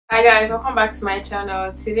Hi guys, welcome back to my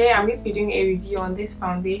channel. Today I'm going to be doing a review on this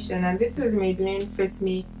foundation, and this is Maybelline Fit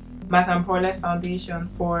Me Matte+Poreless foundation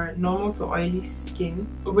for normal to oily skin,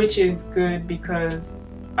 which is good because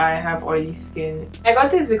I have oily skin. I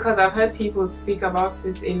got this because I've heard people speak about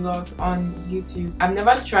it a lot on YouTube. I've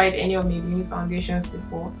never tried any of Maybelline's foundations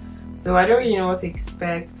before, so I don't really know what to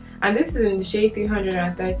expect. And this is in the shade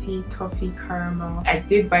 330 Toffee Caramel. I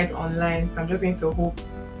did buy it online, so I'm just going to hope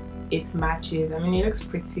it matches. I mean, it looks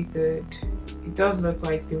pretty good. It does look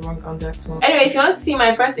like the wrong undertone. Anyway, if you want to see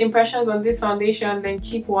my first impressions on this foundation, then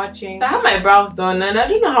keep watching. So I have my brows done, and I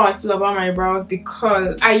don't know how I feel about my brows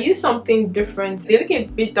because I use something different. They look a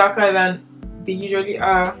bit darker than they usually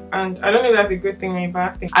are, and I don't know if that's a good thing or a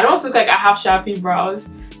bad thing. I don't look like I have sharpie brows,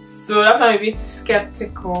 so that's why I'm a bit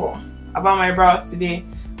skeptical about my brows today.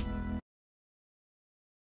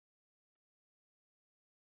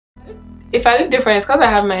 If I look different, it's because I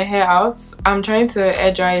have my hair out. I'm trying to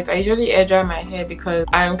air dry it. I usually air dry my hair because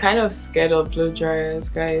I'm kind of scared of blow dryers,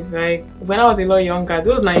 guys. Like, when I was a lot younger,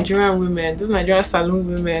 those Nigerian women, those Nigerian salon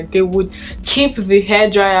women, they would keep the hair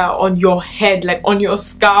dryer on your head, like on your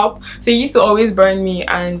scalp. So it used to always burn me,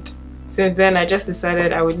 and since then I just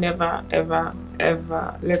decided I would never ever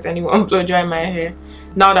let anyone blow dry my hair.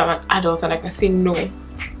 Now that I'm an adult and I can say no.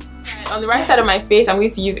 On the right side of my face, I'm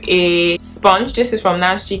going to use a sponge. This is from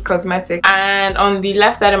Nancy Cosmetics. And on the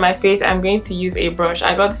left side of my face, I'm going to use a brush.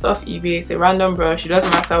 I got this off eBay. It's a random brush. It doesn't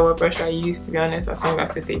matter what brush I use, to be honest, as long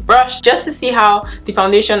as it's a brush. Just to see how the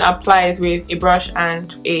foundation applies with a brush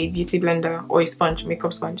and a beauty blender or a sponge,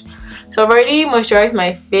 makeup sponge. So I've already moisturized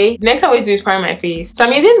my face. Next I'm going to do is prime my face. So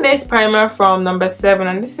I'm using this primer from number 7,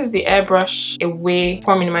 and this is the Airbrush Away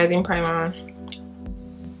Pore Minimizing Primer.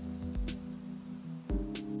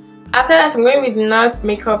 After that, I'm going with NARS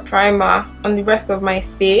Makeup Primer on the rest of my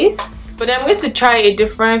face. But then I'm going to try a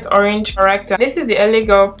different orange corrector. This is the LA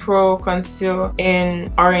Girl Pro Conceal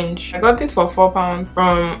in orange. I got this for £4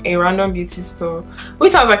 from a random beauty store,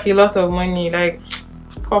 which sounds like a lot of money, like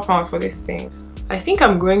 £4 for this thing. I think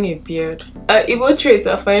I'm growing a beard. Igbo traits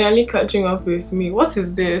are finally catching up with me. What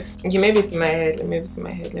is this? Okay, maybe it's in my head. Maybe it's in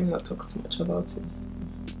my head. Let me not talk too much about it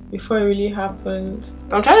before it really happens.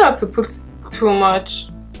 I'm trying not to put too much.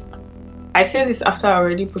 I say this after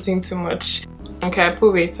already putting too much. Okay, I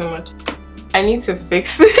put way too much. I need to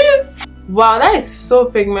fix this. Wow, that is so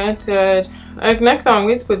pigmented. Like, next time I'm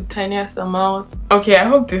going to put the tiniest amount. Okay, I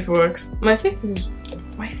hope this works. My face is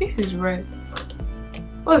red.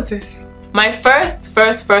 What's this? My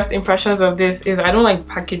first impressions of this is I don't like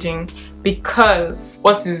packaging because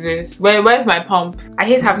what is this? Where's my pump? I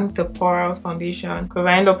hate having to pour out foundation because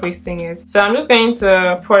I end up wasting it. So I'm just going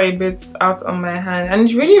to pour a bit out on my hand, and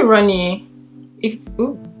it's really runny.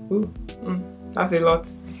 That's a lot.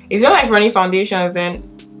 If you don't like runny foundations, then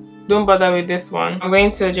don't bother with this one. I'm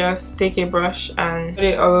going to just take a brush and put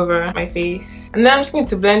it all over my face, and then I'm just going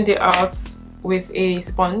to blend it out with a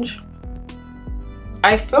sponge.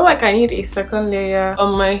 I feel like I need a second layer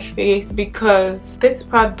on my face because this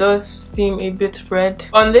part does seem a bit red.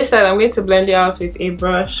 On this side, I'm going to blend it out with a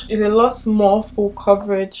brush. It's a lot more full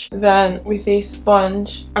coverage than with a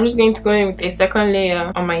sponge. I'm just going to go in with a second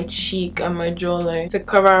layer on my cheek and my jawline to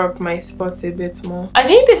cover up my spots a bit more. I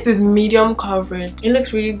think this is medium coverage. It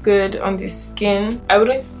looks really good on the skin. I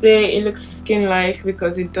wouldn't say it looks skin-like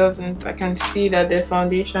because it doesn't. I can see that there's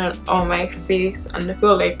foundation on my face, and I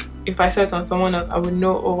feel like if I saw it on someone else, I would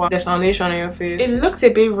know, oh wow, there's foundation on your face. It looks a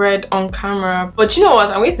bit red on camera, but you know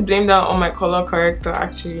what? I'm going to blame that on my color corrector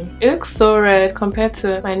actually. It looks so red compared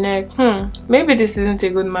to my neck. Maybe this isn't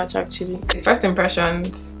a good match actually. It's first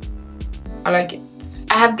impressions. I like it.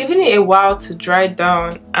 I have given it a while to dry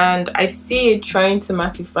down, and I see it trying to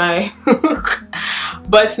mattify.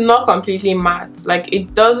 But it's not completely matte. Like,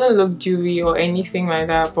 it doesn't look dewy or anything like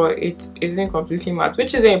that, but it isn't completely matte,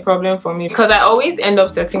 which is a problem for me because I always end up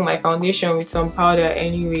setting my foundation with some powder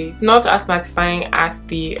anyway. It's not as mattifying as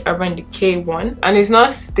the Urban Decay one, and it's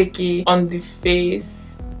not sticky on the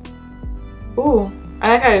face. Ooh,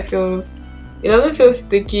 I like how it feels. It doesn't feel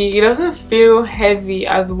sticky, it doesn't feel heavy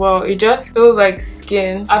as well, it just feels like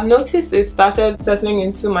skin. I've noticed it started settling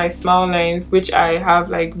into my smile lines, which I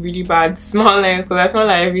have like really bad smile lines because I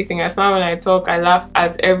smile at everything. I smile when I talk, I laugh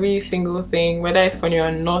at every single thing, whether it's funny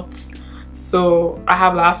or not. So I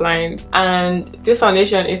have laugh lines, and this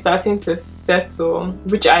foundation is starting to settle,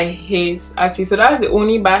 which I hate actually. So that's the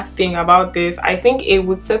only bad thing about this. I think it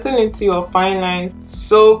would settle into your fine lines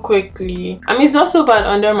so quickly. I mean, it's not so bad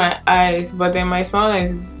under my eyes, but then my smile line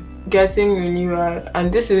is getting really bad, and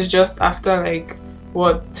this is just after like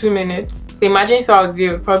what, 2 minutes. So imagine throughout the day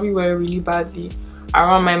it would probably wear really badly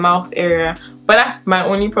around my mouth area, but that's my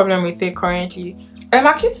only problem with it currently. I'm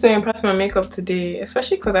actually so impressed with my makeup today,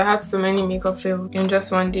 especially because I had so many makeup fails in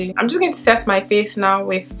just one day. I'm just going to set my face now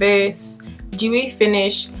with this dewy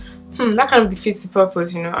finish. That kind of defeats the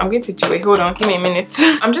purpose, you know. I'm going to wait, hold on, give me a minute.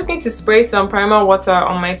 I'm just going to spray some primer water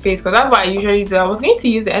on my face because that's what I usually do. I was going to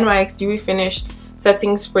use the NYX dewy finish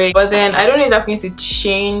setting spray, but then I don't know if that's going to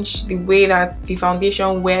change the way that the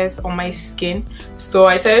foundation wears on my skin, so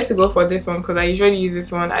I decided to go for this one because I usually use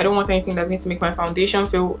this one. I don't want anything that's going to make my foundation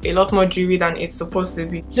feel a lot more dewy than it's supposed to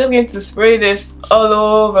be. Just going to spray this all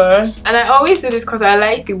over, and I always do this because I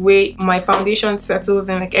like the way my foundation settles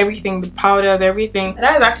and like everything, the powders, everything. And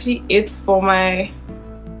that is actually it for my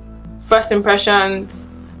first impressions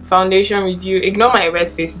foundation review. Ignore my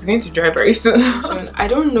red face, it's going to dry very soon. I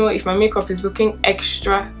don't know if my makeup is looking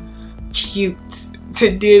extra cute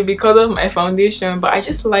today because of my foundation, but I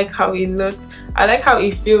just like how it looked. I like how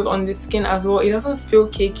it feels on the skin as well. It doesn't feel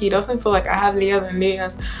cakey, it doesn't feel like I have layers and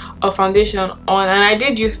layers of foundation on. And I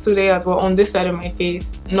did use 2 layers, well, on this side of my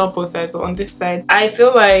face, not both sides, but on this side. I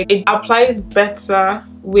feel like it applies better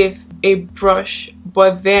with a brush,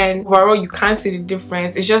 but then overall you can't see the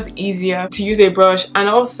difference. It's just easier to use a brush, and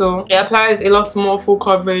also it applies a lot more full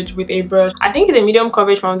coverage with a brush. I think it's a medium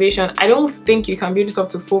coverage foundation. I don't think you can build it up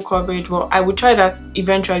to full coverage. Well, I would try that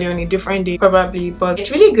eventually on a different day probably, but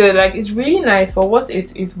it's really good. Like, it's really nice for what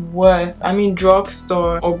it is worth. I mean,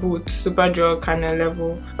 drugstore or Boots, Superdrug kind of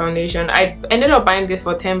level foundation. I ended up buying this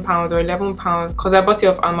for £10 or £11 because I bought it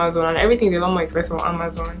off Amazon, and everything is a lot more expensive on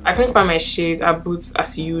Amazon. I couldn't find my shades at Boots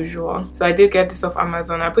as usual, so I did get this off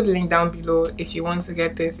Amazon. I put the link down below if you want to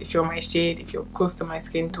get this, if you're my shade, if you're close to my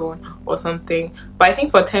skin tone or something. But I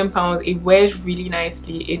think for £10 it wears really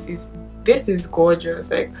nicely. This is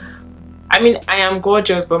gorgeous. Like, I mean, I am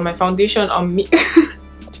gorgeous, but my foundation on me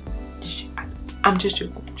I'm just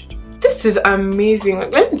joking. This is amazing.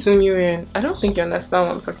 Like, let me zoom you in. I don't think you understand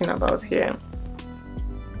what I'm talking about here.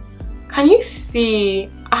 Can you see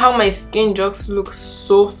how my skin just looks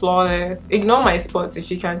so flawless? Ignore my spots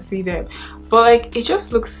if you can see them, but like, it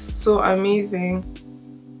just looks so amazing,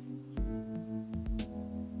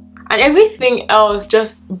 and everything else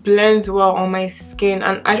just blends well on my skin.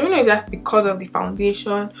 And I don't know if that's because of the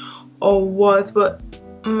foundation or what, but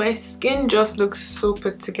my skin just looks so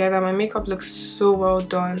put together. My makeup looks so well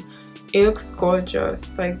done. It looks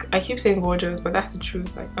gorgeous. Like, I keep saying gorgeous, but that's the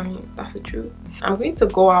truth. Like, I mean, that's the truth. I'm going to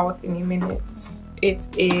go out in a minute. It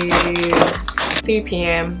is 3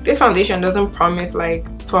 p.m. This foundation doesn't promise like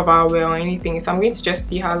 12-hour wear or anything, so I'm going to just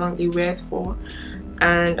see how long it wears for,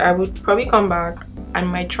 and I would probably come back. I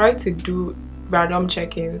might try to do random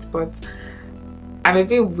check-ins, but I'm a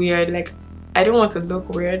bit weird. Like, I don't want to look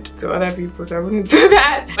weird to other people, so I wouldn't do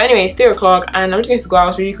that. But anyway, it's 3 o'clock, and I'm just going to go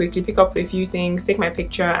out really quickly, pick up a few things, take my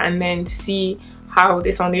picture, and then see how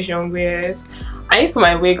this foundation wears. I need to put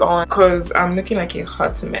my wig on because I'm looking like a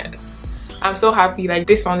hot mess. I'm so happy. Like,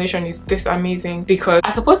 this foundation is this amazing because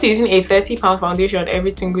as opposed to using a £30 foundation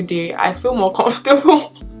every single day, I feel more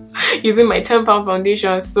comfortable using my £10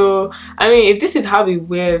 foundation. So I mean, if this is how it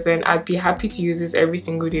wears, then I'd be happy to use this every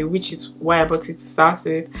single day, which is why I bought it to start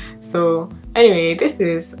with. So anyway, this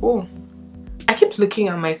is, oh, I keep looking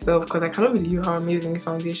at myself because I cannot believe how amazing this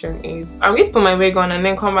foundation is. I'm going to put my wig on and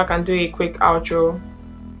then come back and do a quick outro.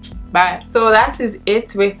 Bye. So that is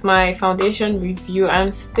it with my foundation review. I'm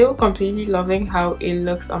still completely loving how it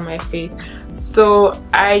looks on my face. So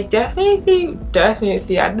I definitely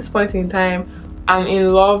at this point in time, I'm in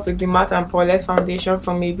love with the Matte+Poreless foundation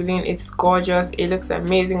from Maybelline. It's gorgeous. It looks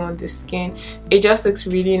amazing on the skin. It just looks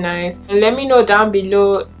really nice. And let me know down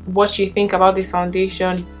below what you think about this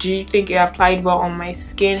foundation. Do you think it applied well on my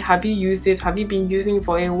skin? Have you used it? Have you been using it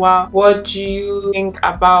for a while? What do you think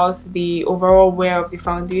about the overall wear of the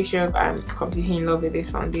foundation? I'm completely in love with this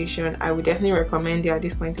foundation. I would definitely recommend it at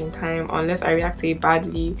this point in time, unless I react to it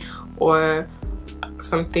badly or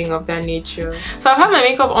something of that nature. So I've had my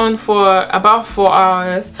makeup on for about 4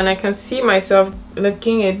 hours, and I can see myself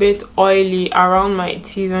looking a bit oily around my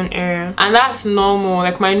T-zone area, and that's normal.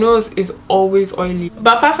 Like, my nose is always oily,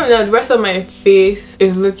 but apart from that, the rest of my face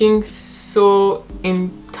is looking so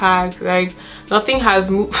intact. Like, nothing has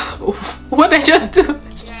moved. What did I just do?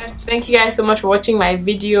 Yes, thank you guys so much for watching my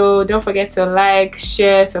video. Don't forget to like,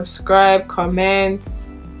 share, subscribe, comment.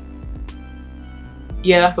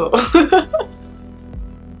 Yeah, that's all.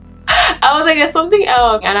 I was like, there's something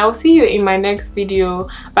else, and I will see you in my next video.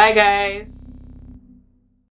 Bye guys.